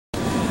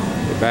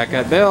Back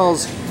at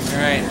Bill's.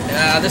 Alright,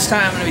 this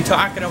time I'm going to be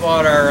talking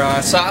about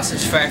our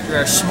sausage factory,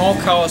 our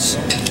Smokehouse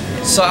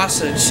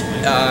Sausage.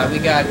 We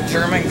got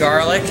German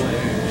garlic.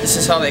 This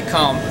is how they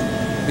come.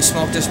 We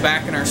smoke this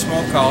back in our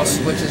smokehouse,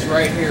 which is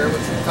right here,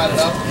 which we cut it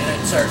up,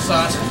 and it's our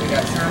sausage. We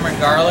got German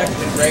garlic,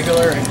 and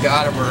regular, and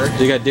Gothenburg.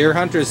 You got Deer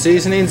Hunter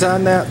seasonings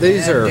on that?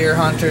 These are Deer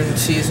Hunter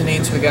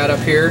seasonings we got up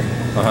here.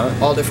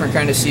 All different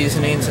kind of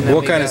seasonings. And then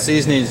what kind of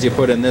seasonings do you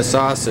put in this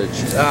sausage?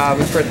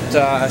 We put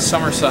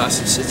summer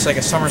sausage. It's like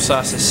a summer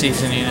sausage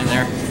seasoning in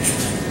there.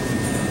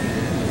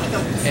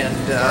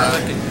 And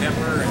garlic and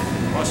pepper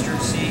and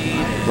mustard seed.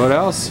 What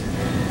else?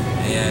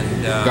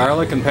 And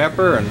garlic and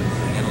pepper and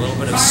a little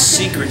bit of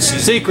secret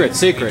seasoning.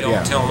 Secret,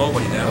 don't tell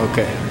nobody that.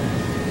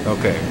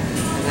 Okay.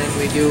 And then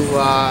we do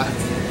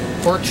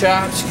pork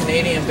chops,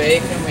 Canadian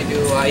bacon. We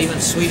do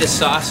even sweetest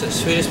sausage,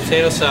 sweetest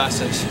potato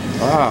sausage.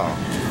 Wow.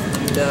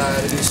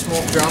 And we do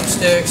smoked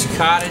drumsticks,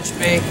 cottage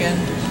bacon.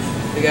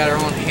 We got our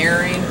own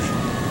herring,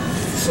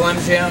 Slim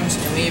Jims,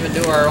 and we even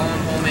do our own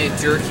homemade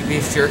jerky,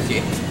 beef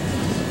jerky.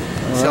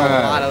 Sell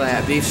a lot of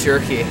that beef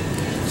jerky.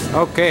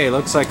 Okay,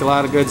 looks like a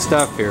lot of good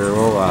stuff here.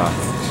 We'll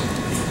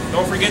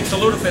don't forget the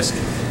lutefisk.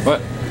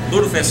 What?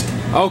 Lutefisk.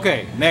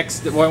 Okay,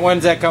 next.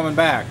 When's that coming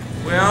back?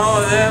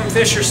 Well, them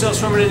fish are still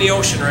swimming in the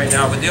ocean right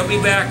now, but they'll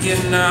be back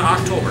in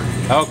October.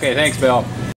 Okay, thanks, Bill.